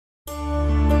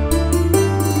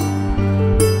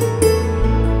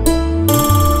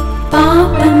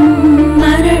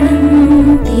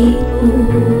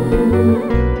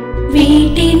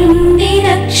వీటి నుండి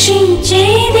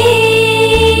రక్షించేది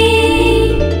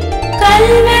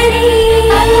Calvary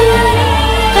Calvary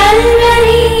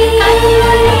Calvary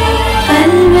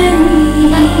Calvary.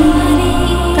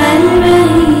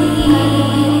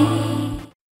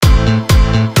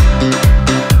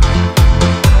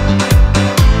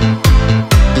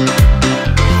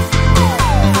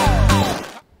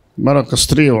 మరొక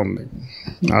స్త్రీ ఉంది.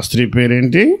 ఆ స్త్రీ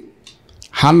పేరేంటి?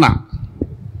 హన్నా.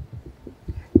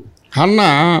 హన్నా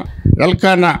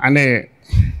ఎల్కానా అనే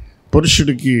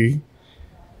పురుషుడికి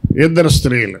ఇద్దరు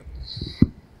స్త్రీలు,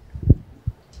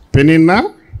 పెనిన్నా,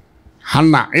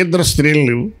 హన్నా, ఇద్దరు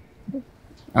స్త్రీలు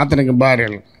అతనికి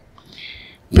భార్యలు.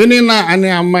 పెనిన్నా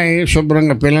అనే అమ్మాయి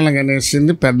శుభ్రంగా పిల్లలు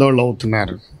కనేసింది, పెద్దోళ్ళు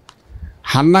అవుతున్నారు.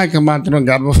 హన్నాకి మాత్రం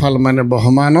గర్భఫలం అనే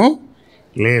బహుమానం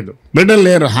లేదు, బిడ్డలు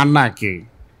లేరు హన్నాకి.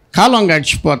 కాలం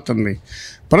గడిచిపోతుంది.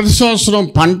 ప్రతి సంవత్సరం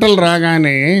పంటలు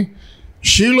రాగానే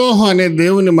షీలోహు అనే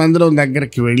దేవుని మందిరం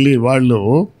దగ్గరికి వెళ్ళి వాళ్ళు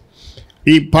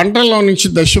ఈ పంటల్లో నుంచి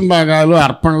దశంభాగాలు,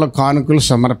 అర్పణలు, కానుకలు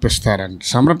సమర్పిస్తారండి.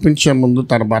 సమర్పించే ముందు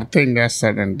తన భర్త ఏం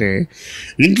చేస్తాడంటే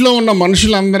ఇంట్లో ఉన్న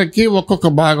మనుషులందరికీ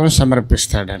ఒక్కొక్క భాగం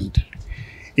సమర్పిస్తాడంటే.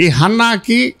 ఈ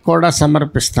హన్నాకి కూడా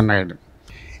సమర్పిస్తున్నాడు.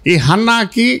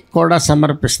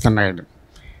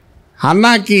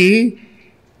 హన్నాకి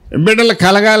బిడ్డలు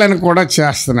కలగాలని కూడా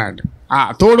చేస్తున్నాడు. ఆ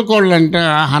తోడుకోళ్ళంటే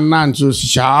ఆ హన్నాని చూసి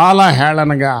చాలా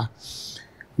హేళనగా,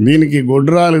 దీనికి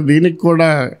గొడ్రాలు, దీనికి కూడా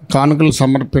కానుకలు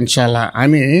సమర్పించాలా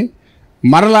అని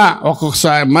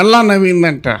మరలా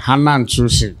నవ్విందంట హన్నాని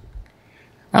చూసి.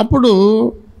 అప్పుడు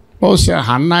బహుశా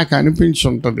హన్నాకి అనిపించి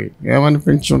ఉంటుంది.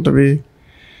 ఏమనిపించి ఉంటుంది?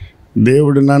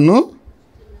 దేవుడు నన్ను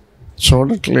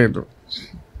చూడట్లేదు,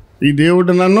 ఈ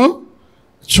దేవుడు నన్ను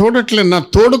చూడట్లేదు, నా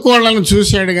తోడుకోళ్ళను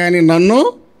చూశాడు కానీ నన్ను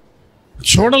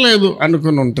చూడలేదు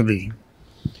అనుకుని ఉంటుంది.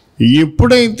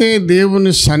 ఎప్పుడైతే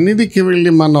దేవుని సన్నిధికి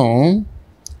వెళ్ళి మనం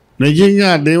నిజంగా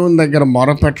దేవుని దగ్గర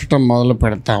మొరపెట్టడం మొదలు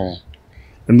పెడతాము.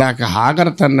 ఇందాక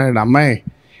హాగరత అన్నాడు, అమ్మాయి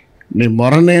నీ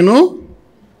మొర నేను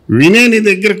వినే నీ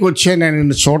దగ్గరికి వచ్చాను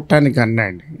నిన్ను చూడటానికి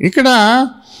అన్నాడు. ఇక్కడ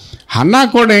హన్నా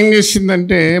కూడా ఏం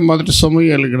చేసిందంటే మొదటి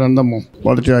సమూయేలు గ్రంథము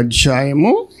 1వ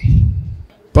అధ్యాయము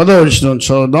 10వ వచనం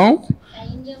చూద్దాం.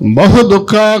 బహు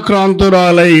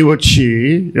దుఃఖాక్రాంతురాలై వచ్చి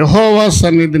యెహోవా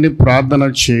సన్నిధిని ప్రార్థన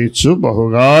చేయొచ్చు,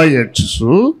 బహుగా ఏడ్చుచు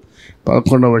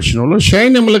 11వ వచనంలో,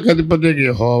 సైన్యములకు అధిపతి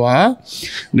యెహోవా,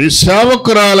 నీ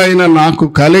సేవకురాలైన నాకు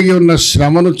కలిగి ఉన్న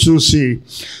శ్రమను చూసి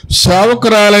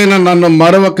సేవకురాలైన నన్ను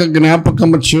మరొక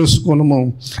జ్ఞాపకము చేసుకొనుము.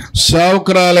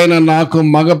 సేవకురాలైన నాకు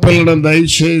మగపిల్లను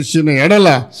దయచేసిన ఎడల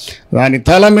దాని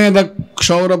తల మీద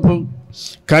క్షౌరపు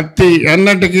కత్తి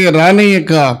ఎన్నటికీ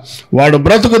రానియక వాడు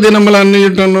బ్రతుకు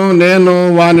దినములన్నిటను నేను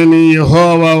వానిని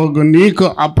యెహోవాకు నీకు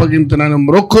అప్పగింతునని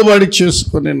మొక్కుబడి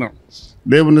చేసుకునేను.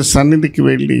 దేవుని సన్నిధికి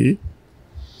వెళ్ళి,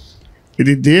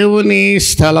 ఇది దేవుని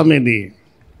స్థలం, ఇది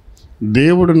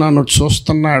దేవుడు నన్ను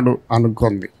చూస్తున్నాడు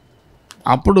అనుకుంది.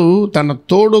 అప్పుడు తన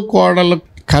తోడు కోడలు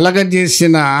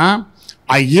కలగజేసిన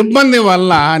ఆ ఇబ్బంది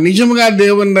వల్ల నిజంగా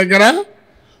దేవుని దగ్గర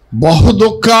బహు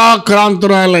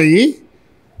దుఃఖాక్రాంతురాలయ్యి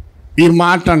ఈ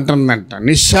మాట అంటుందంట,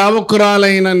 నీ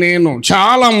సేవకురాలైన నేను.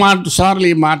 చాలా సార్లు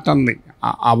ఈ మాట అంది.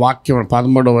 ఆ వాక్యం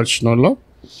 13వ వచనంలో,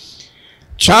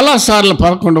 చాలాసార్లు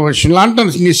 11వ వచనంలో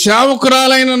అంటుంది, నీ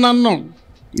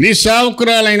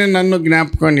సేవకురాలైన నన్ను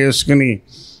జ్ఞాపకం చేసుకుని.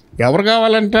 ఎవరు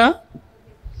కావాలంట?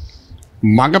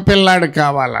 మగపిల్లాడు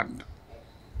కావాలంట.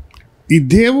 ఈ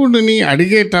దేవుడిని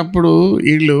అడిగేటప్పుడు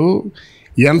వీళ్ళు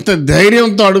ఎంత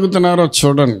ధైర్యంతో అడుగుతున్నారో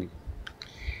చూడండి.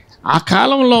 ఆ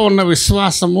కాలంలో ఉన్న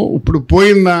విశ్వాసము ఇప్పుడు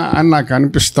పోయిందా అని నాకు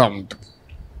అనిపిస్తూ ఉంటుంది.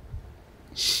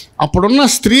 అప్పుడున్న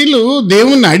స్త్రీలు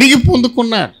దేవుణ్ణి అడిగి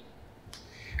పొందుకున్నారు,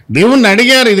 దేవుణ్ణి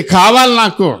అడిగారు, ఇది కావాలి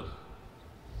నాకు.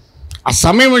 ఆ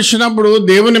సమయం వచ్చినప్పుడు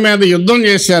దేవుని మీద యుద్ధం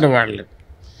చేశారు వాళ్ళు.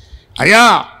 అయ్యా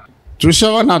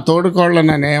చూసావా నా తోడుకోళ్ళు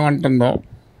నన్ను ఏమంటుందో,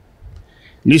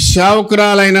 నీ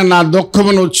సేవకురాలైన నా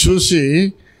దుఃఖమును చూసి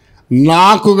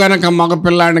నాకు గనక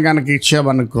మగపిల్లాడిని గనక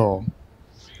ఇచ్చావనుకో,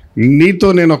 నీతో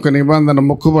నేను ఒక నిబంధన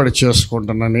మొక్కుబడి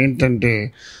చేసుకుంటున్నాను. ఏంటంటే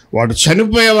వాడు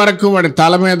చనిపోయే వరకు వాడి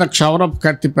తల మీద క్షౌరపు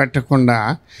కత్తి పెట్టకుండా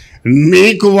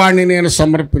నీకు వాడిని నేను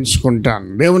సమర్పించుకుంటాను.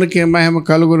 దేవునికి మహిమ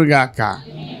కలుగునుగాక.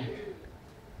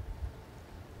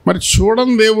 మరి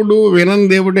చూడని దేవుడు, వినని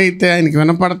దేవుడైతే ఆయనకి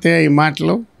వినపడతాయా ఈ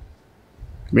మాటలు?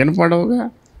 వినపడవుగా.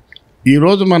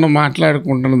 ఈరోజు మనం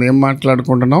మాట్లాడుకుంటున్నది ఏం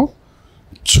మాట్లాడుకుంటున్నాం?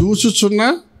 చూచుచున్న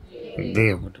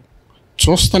దేవుడు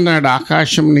చూస్తున్నాడు.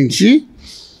 ఆకాశం నుంచి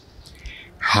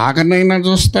హాగనైనా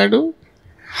చూస్తాడు,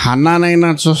 హన్నానైనా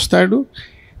చూస్తాడు,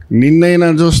 నిన్నైనా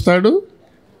చూస్తాడు,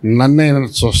 నన్నైనా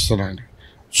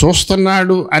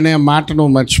చూస్తున్నాడు అనే మాట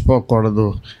నువ్వు మర్చిపోకూడదు.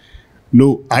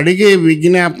 నువ్వు అడిగే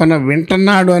విజ్ఞాపన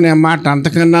వింటున్నాడు అనే మాట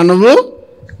అంతకన్నా నువ్వు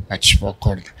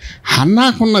మర్చిపోకూడదు.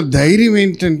 హన్నాకున్న ధైర్యం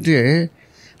ఏంటంటే,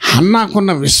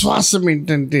 హన్నాకున్న విశ్వాసం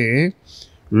ఏంటంటే,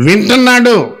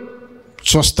 వింటున్నాడు,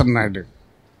 చూస్తున్నాడు.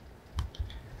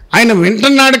 ఆయన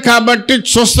వింటున్నాడు కాబట్టి,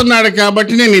 చూస్తున్నాడు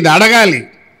కాబట్టి నేను ఇది అడగాలి,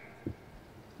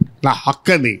 నా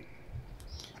హక్కు అది,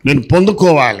 నేను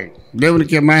పొందుకోవాలి.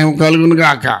 దేవునికి మహిమ కలుగును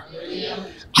గాక.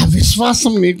 ఆ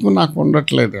విశ్వాసం నీకు నాకు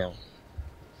ఉండట్లేదు.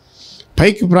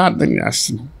 పైకి ప్రార్థన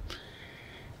చేస్తున్నాం,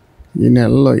 ఈ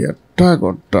నెలలో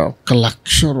ఎట్టాగొట్ట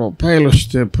 1,00,000 రూపాయలు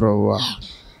వస్తే ప్రభువా,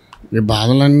 ఈ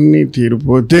బాధలన్నీ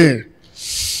తీరిపోతే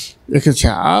ఇక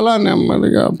చాలా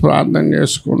నెమ్మదిగా ప్రార్థన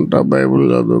చేసుకుంటా, బైబిల్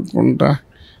చదువుకుంటా,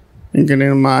 ఇంక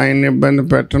నేను మా ఆయన్ని ఇబ్బంది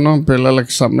పెట్టను,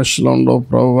 పిల్లలకి సమస్యలు ఉండవు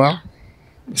ప్రభువా.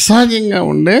 సహజంగా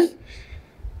ఉండే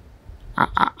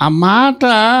ఆ మాట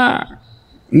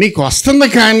నీకు వస్తుంది,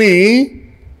 కానీ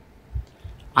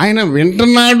ఆయన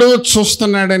వింటున్నాడు,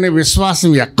 చూస్తున్నాడనే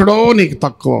విశ్వాసం ఎక్కడో నీకు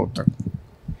తక్కువ అవుతుంది.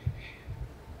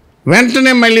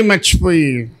 వెంటనే మళ్ళీ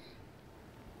మర్చిపోయి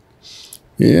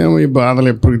ఏమో ఈ బాధలు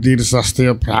ఎప్పుడు తీరిసి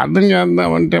వస్తాయో, ప్రార్థన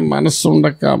చేద్దామంటే మనసు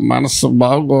ఉండక, మనసు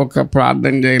బాగోక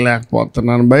ప్రార్థన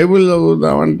చేయలేకపోతున్నాను, బైబిల్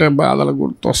చదువుదామంటే బాధలు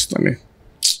గుర్తొస్తాయి,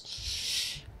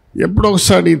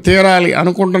 ఎప్పుడొకసారి తీరాలి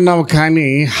అనుకుంటున్నావు. కానీ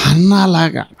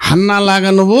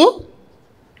హన్నాలాగా నువ్వు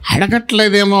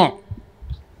అడగట్లేదేమో.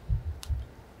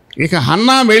 ఇక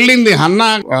హన్నా వెళ్ళింది. హన్నా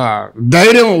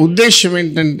ధైర్యం, ఉద్దేశం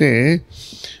ఏంటంటే,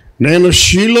 నేను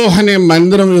షీలో అనే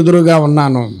మందిరం ఎదురుగా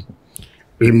ఉన్నాను,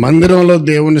 ఈ మందిరంలో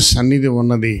దేవుని సన్నిధి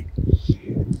ఉన్నది,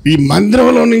 ఈ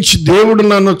మందిరంలో నుంచి దేవుడు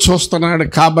నన్ను చూస్తున్నాడు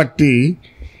కాబట్టి,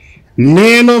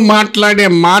 నేను మాట్లాడే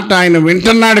మాట ఆయన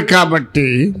వింటున్నాడు కాబట్టి,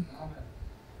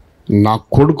 నా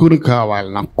కొడుకుని కావాలి,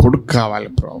 నా కొడుకు కావాలి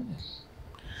ప్రభు.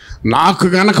 నాకు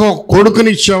గనక ఒక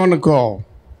కొడుకునిచ్చావనుకో,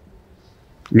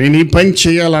 నేను ఈ పని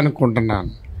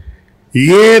చేయాలనుకుంటున్నాను.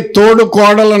 ఏ తోడు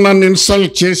కోడలు నన్ను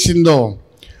ఇన్సల్ట్ చేసిందో,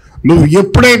 నువ్వు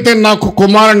ఎప్పుడైతే నాకు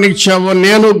కుమారుని ఇచ్చావో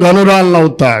నేను గనురాలను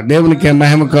అవుతా. దేవునికి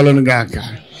మహిమ కలుగును గాక.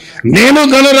 నేను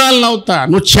గనురాలను అవుతా.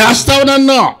 నువ్వు చేస్తావు,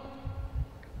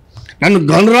 నన్ను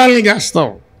గనురాలని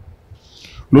చేస్తావు.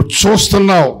 నువ్వు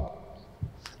చూస్తున్నావు,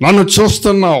 నన్ను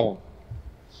చూస్తున్నావు,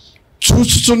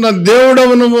 చూస్తున్న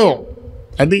దేవుడవు నువ్వు.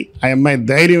 అది ఆ అమ్మాయి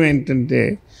ధైర్యం ఏంటంటే,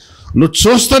 నువ్వు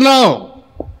చూస్తున్నావు.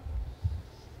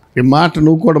 ఈ మాట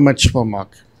నువ్వు కూడా మర్చిపో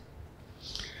మాకు.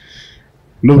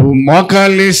 నువ్వు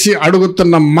మోకాళ్ళేసి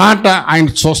అడుగుతున్న మాట ఆయన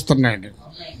చూస్తున్నాడు.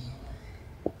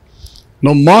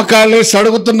 నువ్వు మోకాళ్ళేసి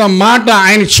అడుగుతున్న మాట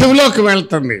ఆయన చెవిలోకి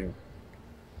వెళ్తుంది.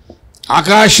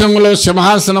 ఆకాశంలో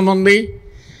సింహాసనం ఉంది,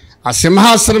 ఆ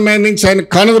సింహాసనం మీద నుంచి ఆయన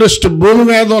కనుదృష్టి భూమి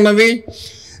మీద ఉన్నది.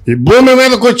 ఈ భూమి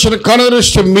మీదకి వచ్చిన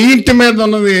కనుదృష్టి మీ ఇంటి మీద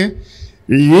ఉన్నది,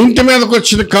 ఈ ఇంటి మీదకి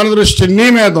వచ్చిన కనుదృష్టి నీ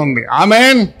మీద ఉంది.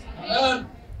 ఆమేన్.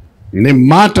 నీ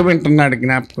మాట వింటున్నాడు,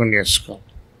 జ్ఞాపకం చేసుకో.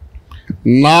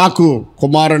 నాకు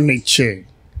కుమారుణ్ణి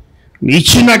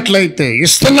ఇచ్చినట్లయితే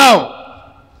ఇస్తున్నావు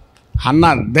అన్న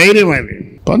ధైర్యం అది.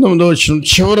 19వ వచనం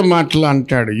చివరి మాటలు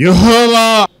అంటాడు, యెహోవా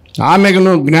ఆమెకు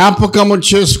నువ్వు జ్ఞాపకము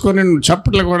చేసుకొని, నువ్వు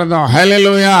చప్పట్లు కొడదాం,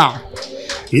 హల్లెలూయా.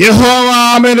 యెహోవా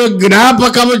ఆమెను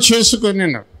జ్ఞాపకము చేసుకొని.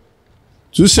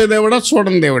 చూసే దేవుడా,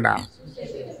 చూడని దేవుడా,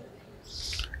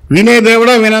 వినే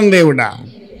దేవుడా, వినని దేవుడా?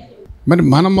 మరి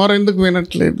మన మొర ఎందుకు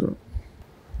వినట్లేదు?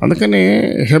 అందుకని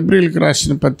హెబ్రీలకు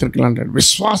రాసిన పత్రికలు అంటాడు,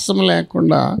 విశ్వాసం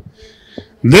లేకుండా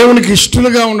దేవునికి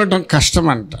ఇష్టలుగా ఉండటం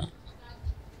కష్టమంట.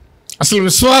 అసలు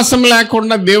విశ్వాసం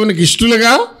లేకుండా దేవునికి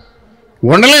ఇష్టలుగా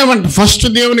ఉండలేమంట. ఫస్ట్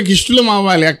దేవునికి ఇష్టలం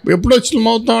అవ్వాలి. ఎప్పుడు ఇష్టలం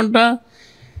అవుతామంట?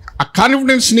 ఆ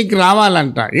కాన్ఫిడెన్స్ నీకు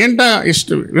రావాలంట. ఏంట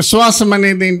విశ్వాసం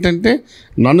అనేది ఏంటంటే,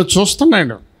 నన్ను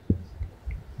చూస్తున్నాడు,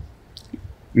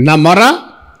 నా మొర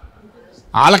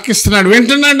ఆలకిస్తున్నాడు,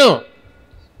 వింటున్నాడు,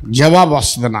 జవాబు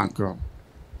వస్తుంది నాకు.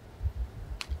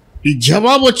 ఈ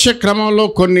జవాబు వచ్చే క్రమంలో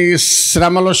కొన్ని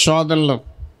శ్రమలు, శోధనలు,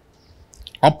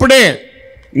 అప్పుడే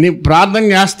నీ ప్రార్థన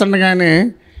చేస్తుండగానే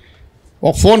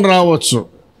ఒక ఫోన్ రావచ్చు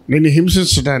నిన్ను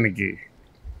హింసించడానికి.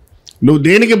 నువ్వు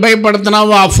దేనికి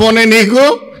భయపడుతున్నావో ఆ ఫోనే నీకు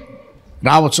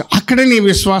రావచ్చు. అక్కడే నీ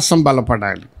విశ్వాసం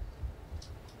బలపడాలి,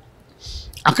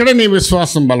 అక్కడే నీ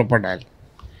విశ్వాసం బలపడాలి.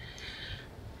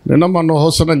 నిన్న మొన్న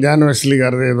హోసన జాన్వెస్లీ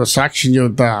గారు ఏదో సాక్ష్యం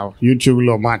చెబుతా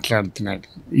యూట్యూబ్లో మాట్లాడుతున్నాడు.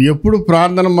 ఎప్పుడు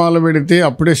ప్రార్థన మొదలు పెడితే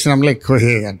అప్పుడే శ్రమలు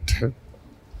ఎక్కువయ్యాయంట.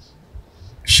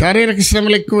 శారీరక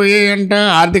శ్రమలు ఎక్కువయ్యాయంట,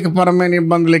 ఆర్థికపరమైన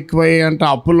ఇబ్బందులు ఎక్కువయ్యాయంట,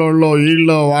 అప్పులలో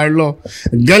వీళ్ళో వాళ్ళలో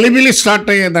గలిబిలి స్టార్ట్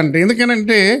అయ్యేదంట.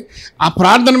 ఎందుకనంటే ఆ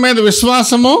ప్రార్థన మీద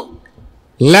విశ్వాసము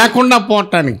లేకుండా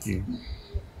పోవటానికి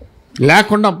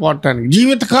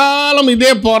జీవితకాలం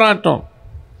ఇదే పోరాటం.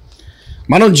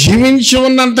 మనం జీవించి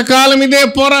ఉన్నంతకాలం ఇదే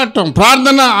పోరాటం,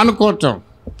 ప్రార్థన అనుకోవటం.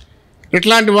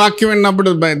 ఇట్లాంటి వాక్యం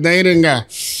విన్నప్పుడు ధైర్యంగా,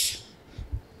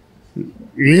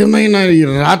 ఏమైనా ఈ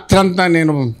రాత్రంతా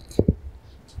నేను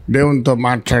దేవునితో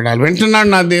మాట్లాడాలి. వింటున్నాడు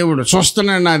నా దేవుడు,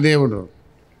 చూస్తున్నాడు నా దేవుడు.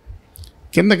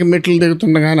 కిందకి మెట్లు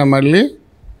దిగుతుండగానే మళ్ళీ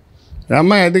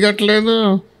అమ్మాయి ఎదగట్లేదు,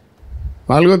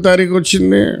 4వ తారీఖు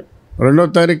వచ్చింది, 2వ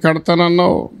తారీఖు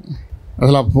కడతానన్నావు.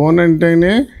 అసలు ఆ ఫోన్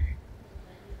అంటేనే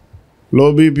లో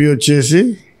బీపీ వచ్చేసి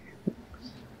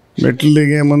మెట్లు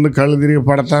దిగే ముందు కళ్ళు తిరిగి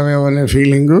పడతామేమో అనే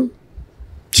ఫీలింగు.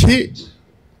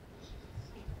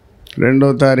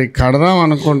 2వ తారీఖు కడదాం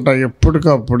అనుకుంటా,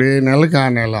 ఎప్పటికప్పుడు ఏ నెలకు ఆ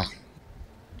నెల.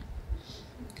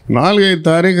 4వ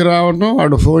తారీఖు రావటం,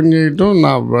 వాడు ఫోన్ చేయటం,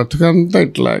 నా బ్రతుకంతా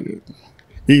ఇట్లాగే.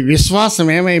 ఈ విశ్వాసం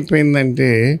ఏమైపోయిందంటే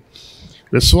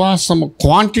విశ్వాసం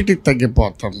క్వాంటిటీ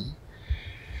తగ్గిపోతాం.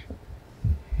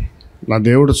 నా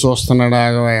దేవుడు చూస్తున్నాడు,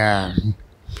 ఆగవయ్యా,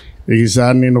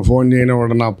 ఈసారి నేను ఫోన్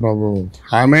చేయనివాడు నా ప్రభు.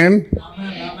 ఆమేన్.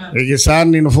 ఈసారి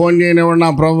నేను ఫోన్ చేయనివాడు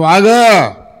నా ప్రభు, ఆగా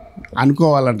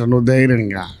అనుకోవాలంట నువ్వు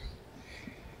ధైర్యంగా.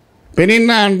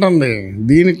 పెనిన్నా అంటుంది,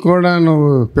 దీనికి కూడా నువ్వు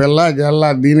పిల్ల జల్ల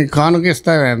దీనికి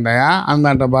కానుకిస్తావేందయా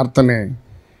అందంట భర్తని.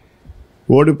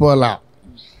 ఓడిపోలా,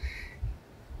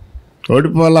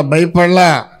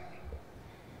 భయపడలా.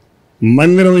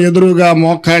 మందిరం ఎదురుగా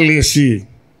మోకాళ్ళు వేసి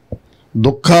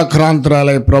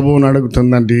దుఃఖాక్రాంతురాలై ప్రభువుని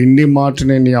అడుగుతుందంటే, ఎన్ని మాట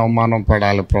నేను ఈ అవమానం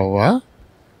పడాలి ప్రభువా,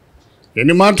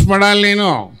 ఎన్ని మాట పడాలి నేను?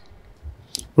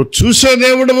 నువ్వు చూసే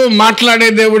దేవుడు, మాట్లాడే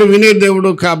దేవుడు, వినే దేవుడు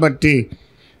కాబట్టి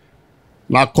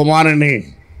నా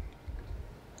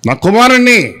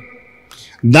కుమారుణ్ణి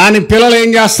దాని పిల్లలు ఏం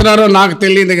చేస్తున్నారో నాకు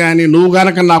తెలియదు, కానీ నువ్వు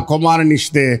గనక నా కుమారుని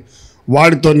ఇస్తే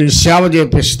వాడితో నీ సేవ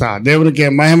చేపిస్తా, దేవునికి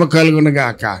మహిమ కలుగును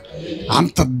గాక.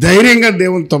 అంత ధైర్యంగా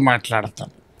దేవునితో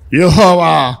మాట్లాడతాను.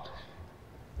 యెహోవా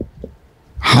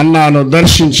హన్నాను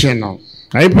దర్శించాను.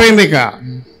 అయిపోయింది. ఇక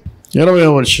 20వ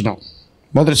వచనం,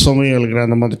 1 సమూయేలు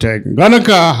గ్రంథం 1వ అధ్యాయం. గనుక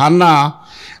హన్న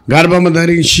గర్భము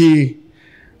ధరించి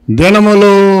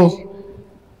దినములు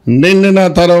నిండిన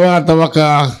తరువాత ఒక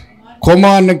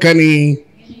కుమారుని కని,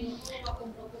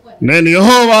 నేను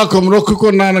యెహోవాకు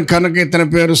మొక్కుకున్నాను కనుక ఇతని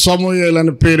పేరు సమూయేలు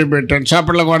అని పేరు పెట్టాను.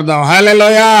 చప్పట్లు కొడదాం,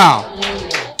 హల్లెలూయా.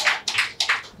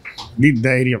 ఇది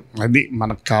ధైర్యం, అది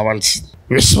మనకు కావాల్సింది.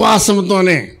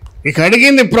 విశ్వాసంతోనే ఇక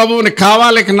అడిగింది ప్రభువుని,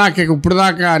 కావాలి నాకు. ఇక ఇప్పుడు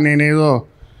దాకా నేనేదో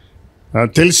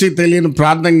తెలిసి తెలియని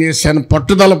ప్రార్థన చేశాను,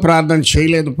 పట్టుదల ప్రార్థన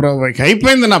చేయలేదు ప్రభు. ఇక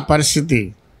అయిపోయింది నా పరిస్థితి.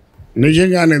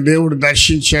 నిజంగానే దేవుడు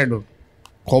దర్శించాడు.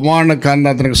 కుమారుని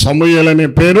కన్నా అతనికి సమూయేలు అనే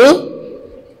పేరు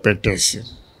పెట్టేసి,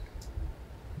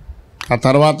 ఆ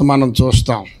తర్వాత మనం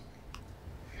చూస్తాం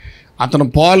అతను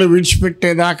పాలు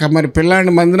విడిచిపెట్టేదాకా మరి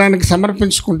పిల్లాడిని మందిరానికి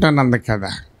సమర్పించుకుంటాను అంది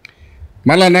కదా.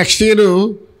 మళ్ళీ నెక్స్ట్ ఇయర్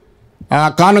ఆ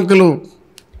కానుకలు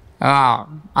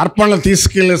అర్పణలు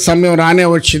తీసుకెళ్ళే సమయం రానే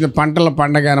వచ్చింది, పంటల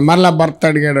పండగ. మళ్ళీ భర్త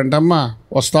అడిగాడంట, అమ్మా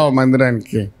వస్తావా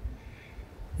మందిరానికి?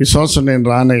 ఈ సంవత్సరం నేను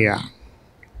రానయ్యా,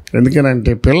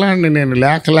 ఎందుకనంటే పిల్లాడిని నేను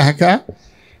లేక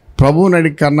ప్రభువుని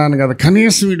అడిగి కన్నాను కదా,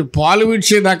 కనీసం వీడు పాలు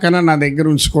విడిచేదాకైనా నా దగ్గర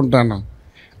ఉంచుకుంటాను,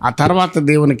 ఆ తర్వాత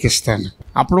దేవునికి ఇస్తాను.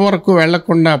 అప్పటి వరకు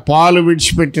వెళ్లకుండా పాలు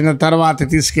విడిచిపెట్టిన తర్వాత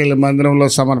తీసుకెళ్ళి మందిరంలో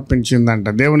సమర్పించిందంట.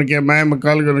 దేవునికి మహిమ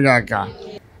కలుగును గాక.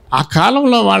 ఆ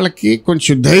కాలంలో వాళ్ళకి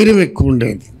కొంచెం ధైర్యం ఎక్కువ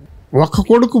ఉండేది. ఒక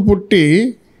కొడుకు పుట్టి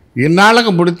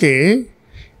ఇన్నాళ్ళకు పుడితే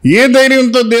ఏ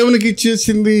ధైర్యంతో దేవునికి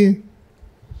ఇచ్చేసింది?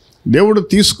 దేవుడు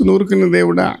తీసుకుని ఊరుకున్న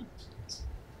దేవుడా,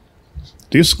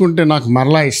 తీసుకుంటే నాకు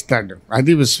మరలా ఇస్తాడు,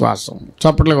 అది విశ్వాసం.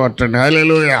 చప్పట్లు కొట్టండి,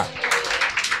 హల్లెలూయా.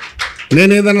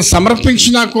 నేను ఏదైనా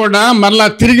సమర్పించినా కూడా మరలా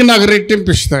తిరిగి నాకు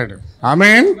రెట్టింపిస్తాడు.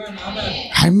 ఆమేన్.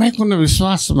 అమ్మాయికున్న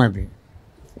విశ్వాసం అది.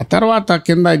 ఆ తర్వాత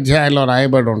కింద అధ్యాయంలో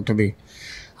రాయబడి ఉంటుంది.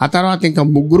 ఆ తర్వాత ఇంకా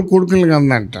 3 కొడుకులు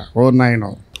కందంట. ఓ నాయనో,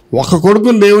 ఒక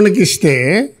కొడుకుని దేవునికి ఇస్తే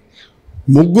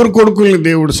 3 కొడుకుల్ని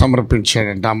దేవుడు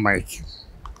సమర్పించాడంట అమ్మాయికి.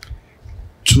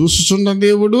 చూస్తున్న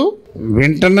దేవుడు,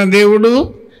 వింటున్న దేవుడు,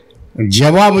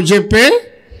 జవాబు చెప్పే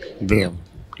దేవుడు.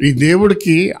 ఈ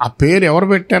దేవుడికి ఆ పేరు ఎవరు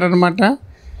పెట్టారనమాట?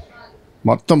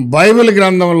 మొత్తం బైబిల్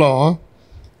గ్రంథంలో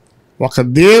ఒక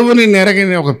దేవుని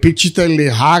నెరగని ఒక పిచ్చి తల్లి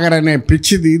హాగర్ అనే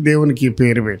పిచ్చిది దేవునికి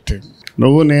పేరు పెట్టింది.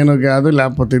 నువ్వు నేను కాదు,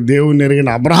 లేకపోతే దేవుని ఎరిగిన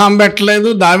అబ్రహాం పెట్టలేదు,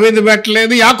 దావీదు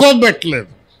పెట్టలేదు, యాకోబు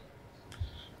పెట్టలేదు.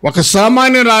 ఒక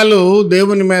సామాన్యురాలు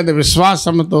దేవుని మీద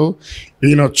విశ్వాసంతో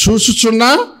ఈయన చూసుచున్న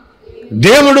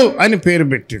దేవుడు అని పేరు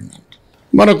పెట్టింది.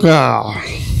 మరొక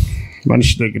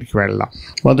మనిషి దగ్గరికి వెళ్దాం.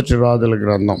 1 రాజుల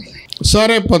గ్రంథం.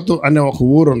 సారేపతు అనే ఒక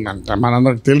ఊరు ఉందంట,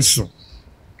 మనందరికి తెలుసు.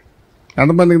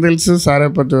 ఎంతమందికి తెలుసు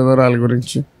సారేపతు వివరాల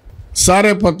గురించి?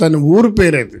 సారేపతు అనే ఊరు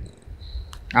పేరేది.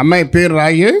 అమ్మాయి పేరు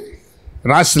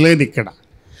రాసలేదు ఇక్కడ.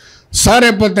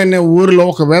 సారేపతు అనే ఊరిలో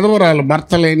ఒక విధవరాలు,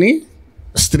 భర్త లేని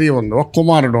స్త్రీ ఉంది, ఒక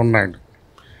కుమారుడు ఉన్నాడు.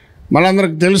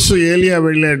 మనందరికి తెలుసు, ఏలియా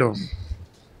వెళ్ళాడు,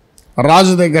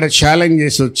 రాజు దగ్గర ఛాలెంజ్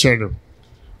చేసి వచ్చాడు.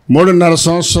 3.5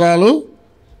 సంవత్సరాలు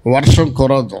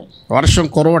వర్షం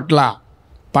కురవట్లా,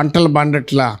 పంటలు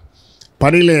పండట్లా,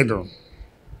 పని లేదు.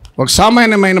 ఒక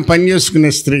సామాన్యమైన పని చేసుకునే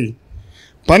స్త్రీ,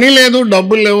 పని లేదు,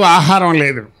 డబ్బులు లేవు, ఆహారం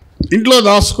లేదు, ఇంట్లో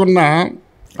దాచుకున్న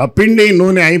ఆ పిండి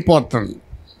నూనె అయిపోతుంది.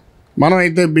 మనం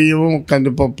అయితే బియ్యం,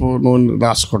 కందిపప్పు, నూనె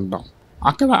దాచుకుంటాం.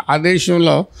 అక్కడ ఆ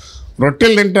దేశంలో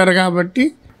రొట్టెలు తింటారు కాబట్టి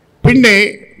పిండి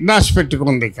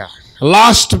దాచిపెట్టుకుంది. ఇక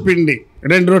లాస్ట్ పిండి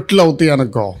 2 రొట్టెలు అవుతాయి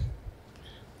అనుకో.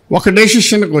 ఒక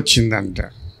డెసిషన్కి వచ్చిందంటే,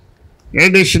 ఏ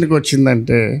డెసిషన్కి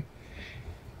వచ్చిందంటే,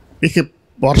 ఇక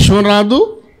వర్షం రాదు,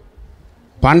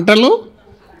 పంటలు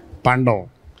పండవు,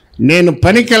 నేను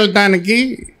పనికి వెళ్ళటానికి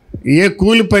ఏ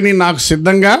కూలి పని నాకు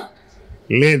సిద్ధంగా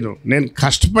లేదు, నేను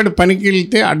కష్టపడి పనికి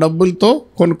వెళ్తే ఆ డబ్బులతో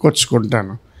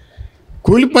కొనుక్కొచ్చుకుంటాను,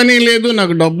 కూలి పని లేదు,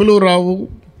 నాకు డబ్బులు రావు,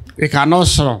 ఇక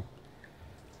అనవసరం,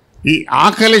 ఈ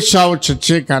ఆకలి చావు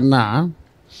చచ్చే కన్నా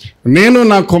నేను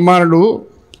నా కుమారుడు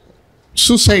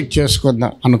సూసైడ్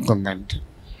చేసుకుందాం అనుకుందంటే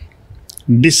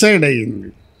డిసైడ్ అయ్యింది.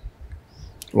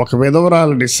 ఒక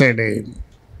విధవరాలు డిసైడ్ అయ్యింది.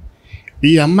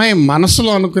 ఈ అమ్మాయి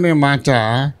మనసులో అనుకునే మాట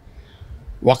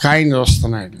ఒక ఆయన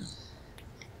చూస్తున్నాడు.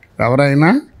 ఎవరైనా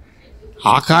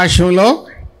ఆకాశంలో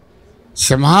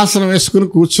సింహాసనం వేసుకుని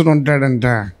కూర్చుని ఉంటాడంట.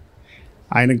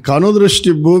 ఆయన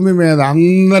కనుదృష్టి భూమి మీద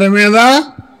అందరి మీద.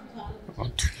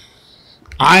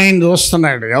 ఆయన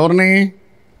చూస్తున్నాడు ఎవరిని?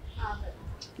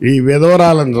 ఈ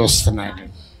విధవరాలను చూస్తున్నాడు.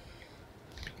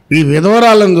 ఈ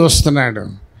విధవరాలను చూస్తున్నాడు.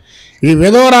 ఈ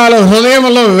విధవరాల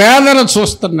హృదయంలో వేదన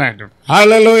చూస్తున్నాడు.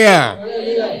 హల్లెలూయా.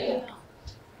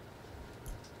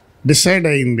 డిసైడ్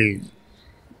అయింది,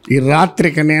 ఈ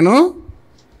రాత్రికి నేను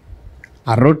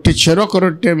ఆ రొట్టె, చెరొక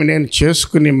రొట్టె నేను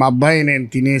చేసుకుని మా అబ్బాయి నేను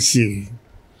తినేసి,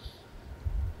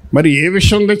 మరి ఏ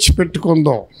విషయం తెచ్చి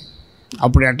పెట్టుకుందో,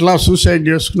 అప్పుడు ఎట్లా సూసైడ్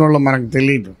చేసుకునే వాళ్ళో మనకు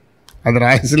తెలియదు, అది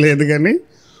రాయలేదు, కానీ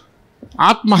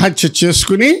ఆత్మహత్య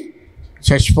చేసుకుని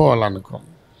చచ్చిపోవాలనుకో.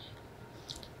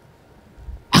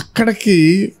 అక్కడికి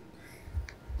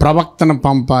ప్రవక్తను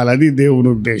పంపాలి, అది దేవుని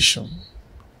ఉద్దేశం.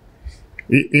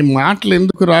 ఈ మాటలు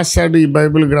ఎందుకు రాశాడు ఈ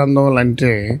బైబిల్ గ్రంథంలో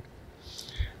అంటే,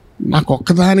 నాకు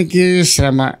ఒక్కదానికే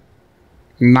శ్రమ,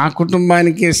 నా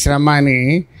కుటుంబానికే శ్రమ అని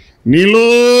నీలో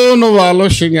నువ్వు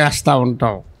ఆలోచన చేస్తూ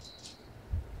ఉంటావు.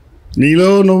 నీలో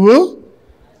నువ్వు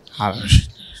ఆలోచన,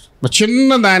 చిన్న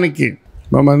దానికి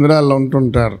మా మందిరాల్లో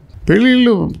ఉంటుంటారు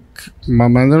పెళ్ళిళ్ళు. మా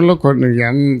మందిరంలో కొన్ని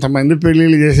ఎంతమంది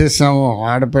పెళ్ళిళ్ళు చేసేసాము,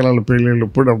 ఆడపిల్లల పెళ్ళిళ్ళు.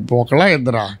 ఇప్పుడు ఒకలా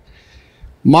ఇద్దరా,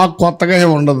 మాకు కొత్తగా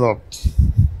ఏమి ఉండదు.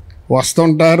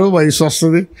 వస్తుంటారు, వయసు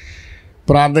వస్తుంది,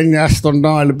 ప్రార్థన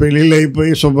చేస్తుంటాం, వాళ్ళు పెళ్ళిళ్ళు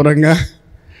అయిపోయి శుభ్రంగా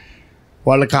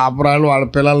వాళ్ళ కాపురాలు వాళ్ళ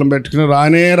పిల్లలను పెట్టుకుని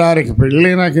రానే రారు. ఇక పెళ్ళి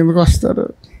నాకు ఎందుకు వస్తారు?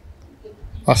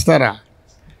 వస్తారా?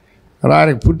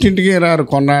 రారు, పుట్టింటికి రారు,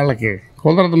 కొన్నాళ్ళకి.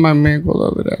 కుదరదు మమ్మీ,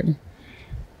 కుదరదు రాని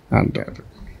అంటారు.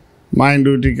 మా ఆయన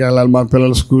డ్యూటీకి వెళ్ళాలి, మా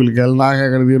పిల్లలు స్కూల్కి వెళ్ళాలి, నాకు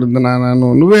ఎక్కడ తీరుద్దు నాన్న,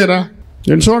 నువ్వేరా,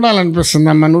 నేను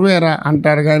చూడాలనిపిస్తుందమ్మా నువ్వేరా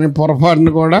అంటారు, కానీ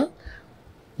పొరపాటును కూడా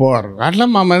పోరు. అట్లా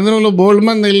మా మందిరంలో బోల్డ్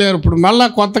మంది వెళ్ళారు. ఇప్పుడు మళ్ళీ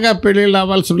కొత్తగా పెళ్ళిళ్ళు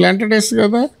అవ్వాల్సి వెంటడేస్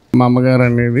కదా. మా అమ్మగారు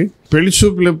అనేది పెళ్లి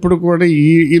చూపులు ఎప్పుడు కూడా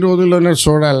ఈ రోజుల్లోనే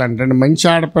చూడాలంటే మంచి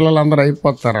ఆడపిల్లలు అందరూ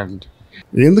అయిపోతారంట.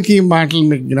 ఎందుకు ఈ మాటలు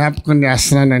మీకు జ్ఞాపకం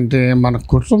చేస్తున్నానంటే, మన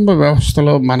కుటుంబ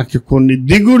వ్యవస్థలో మనకి కొన్ని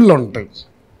దిగుళ్ళు ఉంటాయి.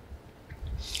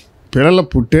 పిల్లలు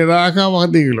పుట్టేదాకా ఒక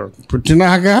దిగులు,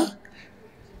 పుట్టినాక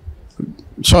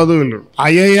చదువులు,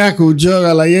 అయ్యాక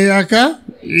ఉద్యోగాలు అయ్యాక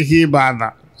ఈ బాధ.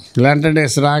 లెంటర్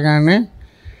డేస్ రాగానే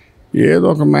ఏదో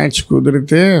ఒక మ్యాచ్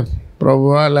కుదిరితే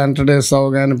ప్రభువా లెంటర్ డేస్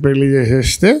అవగానే పెళ్లి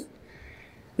చేసేస్తే,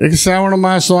 ఇక శ్రావణ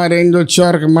మాసం ఆ రేంజ్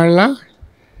వచ్చేవరకు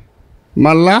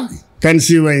మళ్ళా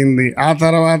కన్సీవ్ అయింది, ఆ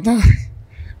తర్వాత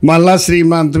మళ్ళా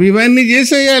శ్రీమంతం, ఇవన్నీ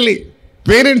చేసేయాలి.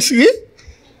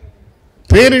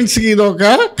 పేరెంట్స్కి ఇదొక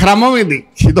క్రమం,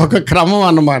 ఇదొక క్రమం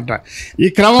అన్నమాట. ఈ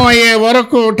క్రమం అయ్యే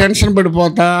వరకు టెన్షన్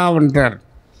పడిపోతూ ఉంటారు,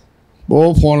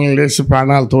 ఫోన్లు చేసి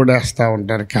ప్రాణాలు తోడేస్తూ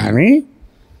ఉంటారు. కానీ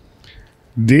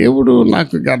దేవుడు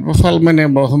నాకు గర్భఫలమనే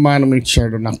బహుమానం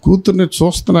ఇచ్చాడు, నా కూతుర్ని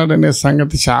చూస్తున్నాడనే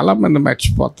సంగతి చాలామంది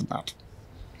మర్చిపోతున్నారు.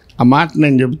 ఆ మాట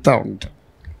నేను చెబుతూ ఉంటాను.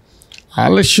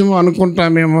 ఆలస్యం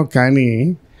అనుకుంటామేమో, కానీ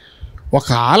ఒక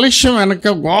ఆలస్యం వెనక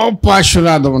గొప్ప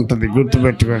ఆశీర్వాదం ఉంటుంది.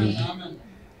 గుర్తుపెట్టుకోండి,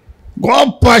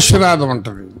 గొప్ప ఆశీర్వాదం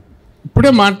ఉంటుంది.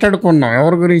 ఇప్పుడే మాట్లాడుకున్నాం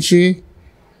ఎవరి గురించి?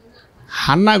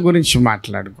 హన్నా గురించి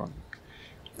మాట్లాడుకున్నాం.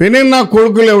 పెనిన్నా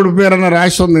కొడుకులు ఎవడి పేరన్నా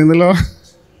రాసి ఉంది ఇందులో.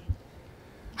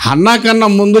 హన్నా కన్నా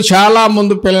ముందు, చాలా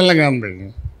ముందు పిల్లలుగా ఉంది.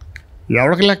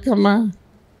 ఎవరికి లెక్కమ్మా?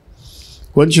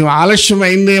 కొంచెం ఆలస్యం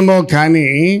అయిందేమో, కానీ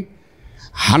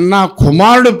హన్నా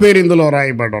కుమారుడు పేరు ఇందులో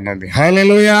రాయబడి ఉన్నది.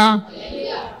 హల్లెలూయా.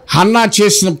 హన్నా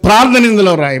చేసిన ప్రార్థన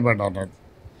ఇందులో రాయబడి ఉన్నది.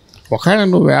 ఒకవేళ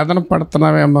నువ్వు వేదన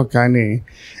పడుతున్నావేమో, కానీ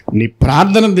నీ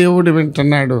ప్రార్థన దేవుడు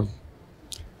వింటున్నాడు,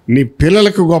 నీ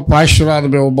పిల్లలకు గొప్ప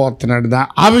ఆశీర్వాదం ఇవ్వబోతున్నాడు.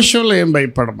 ఆ విషయంలో ఏం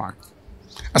భయపడమాకు,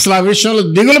 అసలు ఆ విషయంలో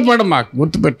దిగులు పడమాకు.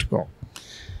 గుర్తుపెట్టుకో,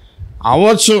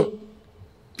 అవ్వచ్చు,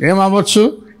 ఏమవ్వచ్చు,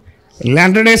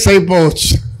 డేస్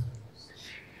అయిపోవచ్చు,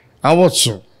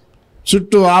 అవ్వచ్చు.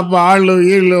 చుట్టూ వాళ్ళు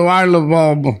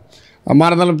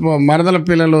మరదల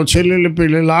పిల్లలు, చెల్లెళ్ళ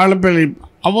పిల్లలు, వాళ్ళ పిల్లలు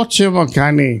అవ్వచ్చేమో,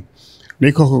 కానీ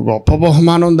నీకు ఒక గొప్ప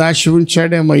బహుమానం దాచి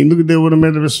ఉంచాడేమో. ఎందుకు దేవుని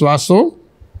మీద విశ్వాసం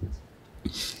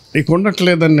నీకు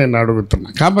ఉండట్లేదని నేను అడుగుతున్నా.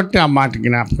 కాబట్టి ఆ మాట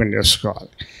జ్ఞాపకం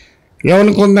చేసుకోవాలి.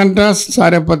 ఏమనుకుందంట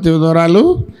సారెపతి విధవరాలు?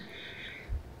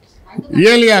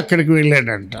 ఏలియా అక్కడికి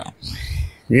వెళ్ళాడంట.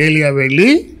 ఏలియా వెళ్ళి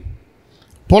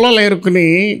పొలాలు ఏరుకుని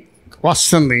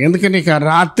వస్తుంది. ఎందుకని ఇక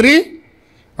రాత్రి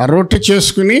ఆ రొట్టె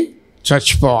చేసుకుని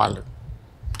చచ్చిపోవాలి.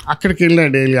 అక్కడికి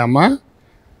వెళ్ళాడు ఏలియా. అమ్మ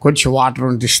కొంచెం వాటర్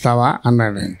ఉంటే ఇస్తావా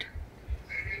అన్నాడండి.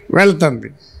 వెళ్తుంది.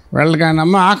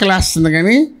 వెళ్ళగానమ్మ ఆకలి వేస్తుంది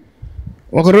కానీ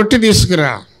ఒక రొట్టె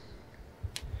తీసుకురా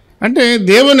అంటే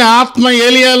దేవుని ఆత్మ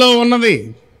ఏలియాలో ఉన్నది.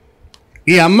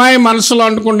 ఈ అమ్మాయి మనసులో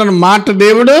అనుకుంటున్న మాట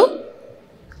దేవుడు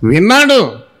విన్నాడు,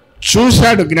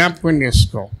 చూశాడు. జ్ఞాపకం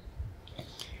చేసుకో.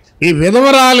 ఈ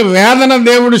విధవరాలు వేదన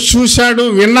దేవుడు చూశాడు,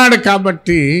 విన్నాడు.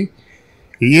 కాబట్టి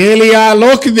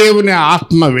ఏలియాలోకి దేవుని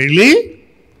ఆత్మ వెళ్ళి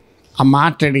ఆ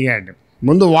మాట అడిగాడు.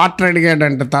 ముందు వాటర్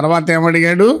అడిగాడంట, తర్వాత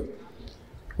ఏమడిగాడు?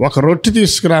 ఒక రొట్టె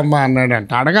తీసుకురామ్మా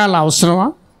అన్నాడంట. అడగాల అవసరమా?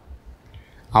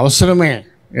 అవసరమే.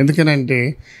 ఎందుకనంటే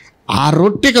ఆ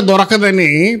రొట్టెకి దొరకదని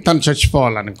తను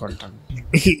చచ్చిపోవాలనుకుంటాను.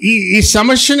 ఈ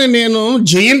సమస్యని నేను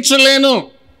జయించలేను,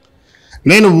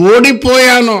 నేను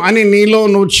ఓడిపోయాను అని నీలో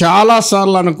నువ్వు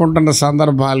చాలాసార్లు అనుకుంటున్న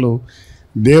సందర్భాలు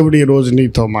దేవుడు ఈరోజు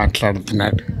నీతో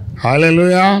మాట్లాడుతున్నాడు.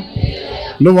 హల్లెలూయా.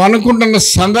 నువ్వు అనుకుంటున్న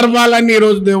సందర్భాలన్నీ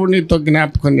ఈరోజు దేవుడు నీతో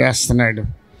జ్ఞాపకం చేస్తున్నాడు.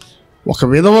 ఒక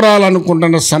విధవరాలు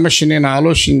అనుకుంటున్న సమస్య నేను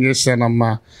ఆలోచన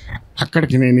చేశానమ్మా,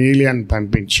 అక్కడికి నేను ఏలియాని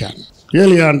పంపించాను.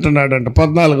 ఏలియా అంటున్నాడంట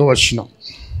 14వ వచనం,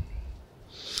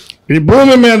 ఈ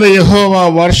భూమి మీద యెహోవా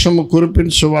వర్షము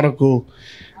కురిపించే వరకు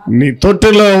నీ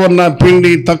తొట్టిలో ఉన్న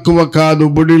పిండి తక్కువ కాదు,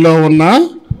 బుడిలో ఉన్న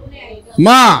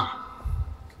మా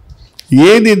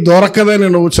ఏది దొరకదని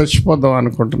నువ్వు చచ్చిపోదాం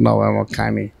అనుకుంటున్నావేమో,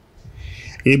 కానీ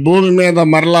ఈ భూమి మీద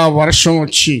మరలా వర్షం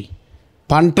వచ్చి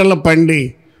పంటలు పండి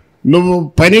నువ్వు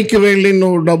పనికి వెళ్ళి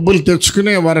నువ్వు డబ్బులు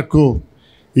తెచ్చుకునే వరకు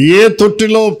ఏ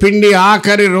తొట్టిలో పిండి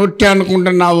ఆఖరి రొట్టె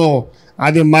అనుకుంటున్నావో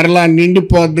అది మరలా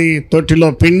నిండిపోద్ది, తొట్టిలో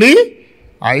పిండి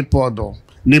అయిపోదు,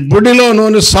 నీ బుడిలో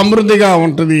నూనె సమృద్ధిగా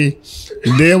ఉంటుంది.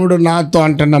 దేవుడు నాతో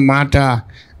అంటున్న మాట,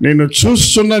 నేను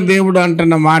చూస్తున్న దేవుడు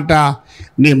అంటున్న మాట,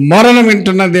 నీ మొరను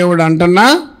వింటున్న దేవుడు అంటున్న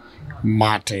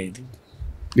మాట ఇది.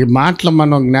 ఈ మాటలు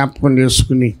మనం జ్ఞాపకం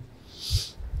చేసుకుని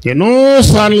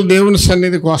ఎన్నోసార్లు దేవుని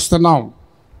సన్నిధికి వస్తున్నాం,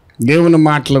 దేవుని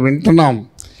మాటలు వింటున్నాం.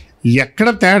 ఎక్కడ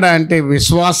తేడా అంటే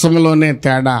విశ్వాసంలోనే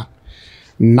తేడా,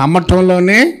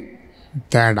 నమ్మటంలోనే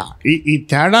తేడా. ఈ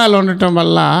తేడాలు ఉండటం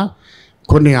వల్ల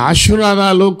కొన్ని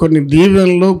ఆశీర్వాదాలు, కొన్ని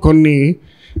దీవెనలు, కొన్ని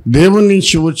దేవుని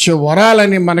నుంచి వచ్చే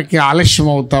వరాలని మనకి ఆలస్యం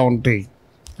అవుతూ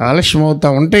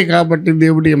ఉంటాయి. కాబట్టి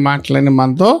దేవుడు ఈ మాటలని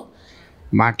మనతో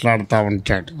మాట్లాడుతూ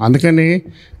ఉంటాడు. అందుకని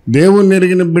దేవుని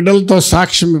ఎరిగిన బిడ్డలతో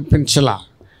సాక్ష్యం ఇప్పించలా,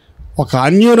 ఒక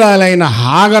అన్యురాలైన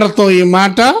హాగరుతో ఈ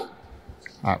మాట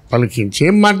పలికించి.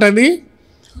 ఏం మాట అది?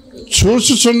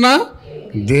 చూచుచున్న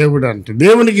దేవుడు అంటే.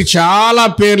 దేవునికి చాలా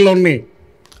పేర్లు ఉన్నాయి.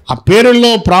 ఆ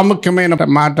పేరుల్లో ప్రాముఖ్యమైన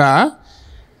మాట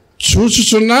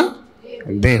చూచుచున్న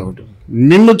దేవుడు.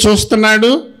 నిన్ను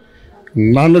చూస్తున్నాడు,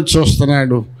 నన్ను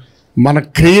చూస్తున్నాడు, మన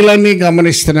క్రియలన్నీ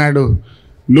గమనిస్తున్నాడు,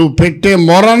 నువ్వు పెట్టే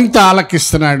మొరంతా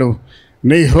ఆలకిస్తున్నాడు,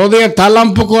 నీ హృదయ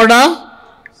తలంపు కూడా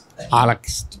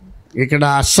ఆలకిస్తుంది. ఇక్కడ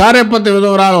సారెపతి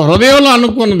విధవరాలు హృదయంలో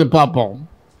అనుకున్నది పాపం,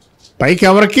 పైకి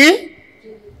ఎవరికి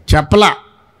చెప్పలా.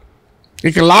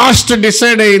 ఇక లాస్ట్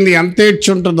డిసైడ్ అయింది ఎంత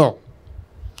ఏడ్చుంటుందో,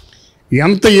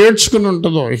 ఎంత ఏడ్చుకుని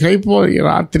ఉంటుందో. ఇక ఈ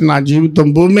రాత్రి నా జీవితం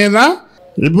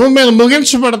ఈ భూమి మీద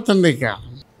ముగించబడుతుంది. ఇక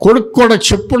కొడుకు కూడా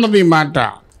చెప్పున్నది ఈ మాట,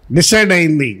 డిసైడ్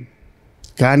అయింది.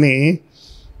 కానీ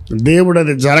దేవుడు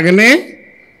అది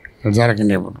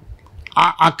జరగనివ్వడు,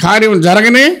 ఆ కార్యం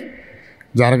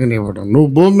జరగనివ్వడు. నువ్వు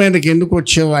భూమి మీదకి ఎందుకు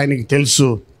వచ్చావో ఆయనకి తెలుసు,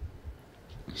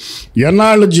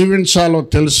 ఎన్నాళ్ళు జీవించాలో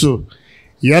తెలుసు,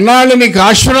 ఎన్నాళ్ళు నీకు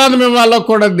ఆశీర్వాదం ఇవ్వాలో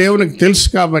కూడా దేవునికి తెలుసు.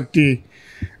 కాబట్టి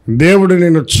దేవుడు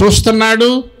నిన్ను చూస్తున్నాడు,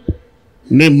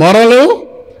 నీ మొరలు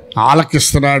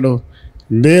ఆలకిస్తున్నాడు.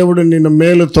 దేవుడు నిన్ను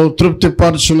మేలుతో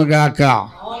తృప్తిపరచునుగాక.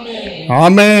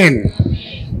 ఆమేన్.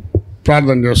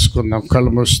 ప్రార్థన చేసుకుందాం.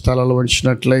 కళ్ళు మూసి తలలు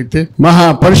వంచినట్లయితే.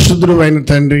 మహాపరిశుద్ధుడు అయిన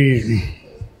తండ్రి,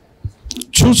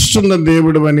 చూస్తున్న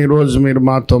దేవుడు అని ఈరోజు మీరు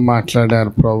మాతో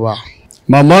మాట్లాడారు ప్రభువా.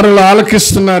 మా మొరలు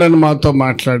ఆలకిస్తున్నారని మాతో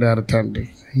మాట్లాడారు తండ్రి.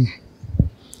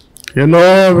 ఎన్నో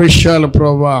విషయాలు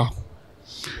ప్రభువా,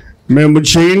 మేము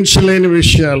జయించలేని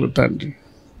విషయాలు తండ్రి.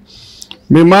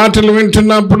 మీ మాటలు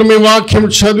వింటున్నప్పుడు, మీ వాక్యం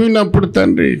చదివినప్పుడు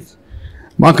తండ్రి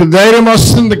మాకు ధైర్యం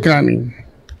వస్తుంది, కానీ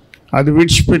అది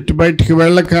విడిచిపెట్టి బయటికి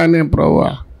వెళ్ళకానే ప్రభువా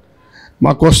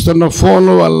మాకు వస్తున్న ఫోన్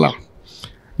వల్ల,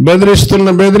 బెదిరిస్తున్న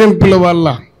బెదిరింపుల వల్ల,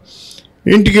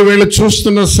 ఇంటికి వెళ్ళి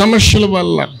చూస్తున్న సమస్యల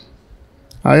వల్ల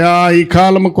అయా ఈ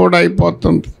కాలం కూడా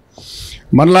అయిపోతుంది.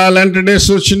 మళ్ళా అలాంటి డేస్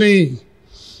వచ్చినాయి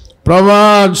ప్రభా.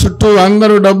 చుట్టూ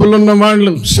అందరూ డబ్బులున్న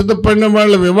వాళ్ళు, సిద్ధపడిన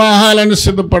వాళ్ళు వివాహాలని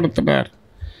సిద్ధపడుతున్నారు.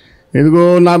 ఇదిగో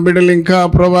నా బిడ్డలు ఇంకా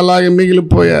ప్రభు అలాగే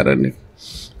మిగిలిపోయారని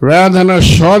వేదన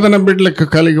శోధన బిడ్డలకు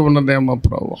కలిగి ఉన్నదేమో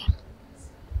ప్రభు.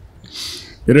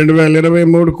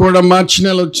 2023 కూడా మార్చి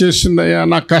నెల వచ్చేసిందయ్యా.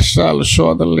 నా కష్టాలు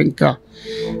శోధనలు ఇంకా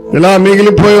ఇలా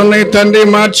మిగిలిపోయి ఉన్నాయి తండ్రి.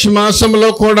 మార్చి మాసంలో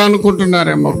కూడా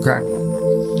అనుకుంటున్నారేమో, కానీ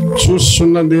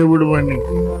చూస్తున్న దేవుడు అని,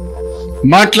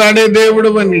 మాట్లాడే దేవుడు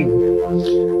అని,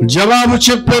 జవాబు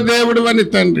చెప్పే దేవుడు అని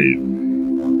తండ్రి.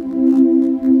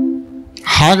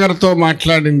 హాగర్తో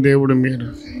మాట్లాడిన దేవుడు మీరు,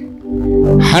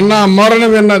 హన్నా మొరను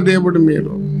విన్న దేవుడు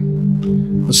మీరు,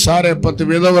 సారేపతి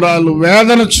విధవరాలు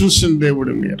వేదన చూసిన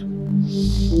దేవుడు మీరు.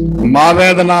 మా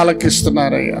వేదన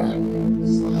ఆలకిస్తున్నారయ్యా.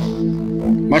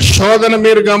 మా శోధన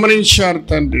మీరు గమనించారు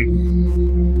తండ్రి.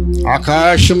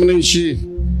 ఆకాశం నుంచి,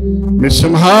 మీ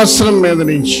సింహాసనం మీద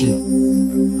నుంచి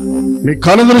మీ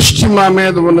కనుదృష్టి మా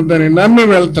మీద ఉన్నదని నమ్మి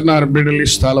వెళ్తున్నారు బిడ్డలు ఈ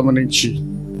స్థలం నుంచి.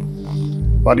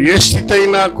 వారు ఏ స్థితి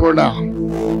అయినా కూడా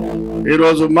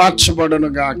ఈరోజు మార్చబడును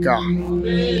గాక.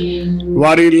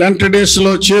 వారి లెంట్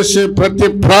డేస్లో చేసే ప్రతి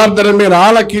ప్రార్థన మీరు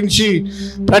ఆలకించి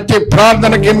ప్రతి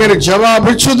ప్రార్థనకి మీరు జవాబు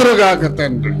ఇచ్చుదురుగాక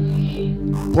తండ్రి.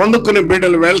 పొందుకుని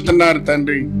బిడ్డలు వెళ్తున్నారు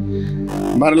తండ్రి.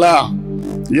 మరలా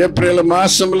ఏప్రిల్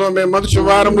మాసంలో మేము మొదటి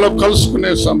వారంలో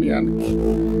కలుసుకునే సమయానికి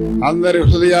అందరి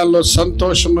హృదయాల్లో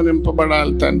సంతోషము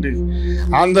నింపబడాలి తండ్రి.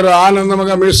 అందరూ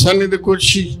ఆనందముగా మీ సన్నిధి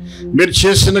కూర్చి మీరు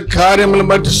చేసిన కార్యములు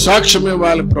బట్టి సాక్ష్యం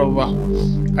ఇవ్వాలి ప్రభువా.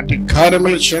 అటు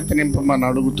కార్యముల చేత నింపమని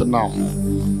అడుగుతున్నాం.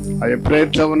 అవి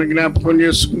ప్రేయర్ జ్ఞాపకం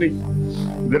చేసుకుని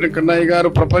దినకన్నయ్య గారు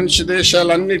ప్రపంచ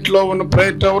దేశాలన్నింటిలో ఉన్న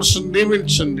ప్రేయర్ టవర్స్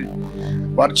దీవించండి.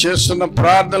 వారు చేస్తున్న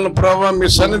ప్రార్థనలు ప్రభువా మీ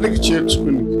సన్నిధికి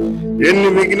చేర్చుకుని ఎన్ని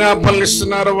విజ్ఞాపనలు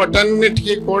ఇస్తున్నారో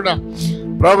వాటన్నిటికీ కూడా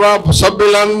ప్రభా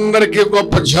సభ్యులందరికీ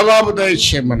గొప్ప జవాబు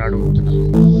దయచేయమని అడుగుతున్నాను.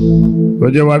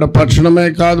 విజయవాడ పట్టణమే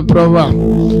కాదు ప్రభా,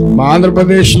 మా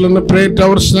ఆంధ్రప్రదేశ్లో ఉన్న ప్రేయర్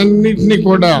టవర్స్ అన్నింటినీ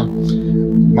కూడా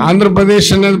ఆంధ్రప్రదేశ్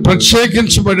అనేది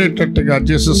ప్రత్యేకించబడేటట్టుగా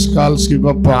జీసస్ కాల్స్కి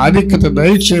గొప్ప ఆధిక్యత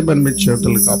దయచేయమని మీ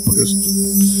చేతులకు అప్పగిస్తుంది.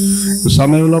 ఈ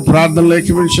సమయంలో ప్రార్థనలు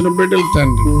ఏకీవించిన బిడ్డలు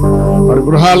తండ్రి వారి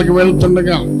గృహాలకు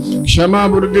వెళ్తుండగా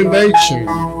క్షమాభివృద్ధిని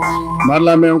దయచేయండి.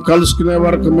 మరలా మేము కలుసుకునే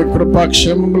వరకు మీ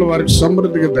కృపాక్షేమములు వారికి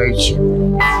సమృద్ధిగా దయచేయండి.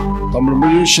 తమ్ముడు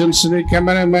మ్యూజిషియన్స్ని,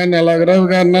 కెమెరామ్యాన్ అలాగే రవి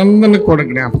గారిని అందరినీ కూడా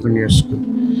జ్ఞాపకం చేసుకుని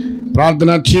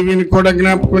ప్రార్థన టీవీని కూడా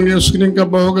జ్ఞాపకం చేసుకుని ఇంకా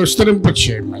బహుగా విస్తరింప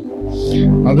చేయమని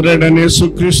నజరేయుడైన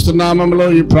యేసుక్రీస్తు నామములో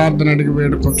ఈ ప్రార్థన అడిగి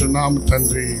వేడుకుంటున్నాము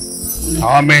తండ్రి.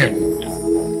 ఆమేన్.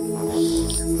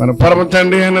 మన పరమ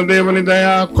తండ్రి అయిన దేవుని దయ,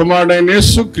 కుమారుడైన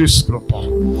యేసుక్రీస్తు కృప,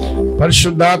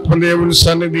 పరిశుద్ధాత్మ దేవుని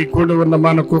సన్నిధి కూడి ఉన్న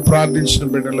మనకు ప్రార్థించిన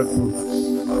బిడ్డలకు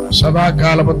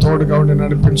సదాకాలము తోడుగా ఉండి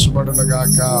నడిపించబడును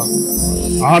గాక.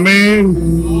 ఆమేన్,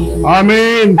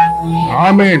 ఆమేన్,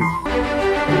 ఆమేన్.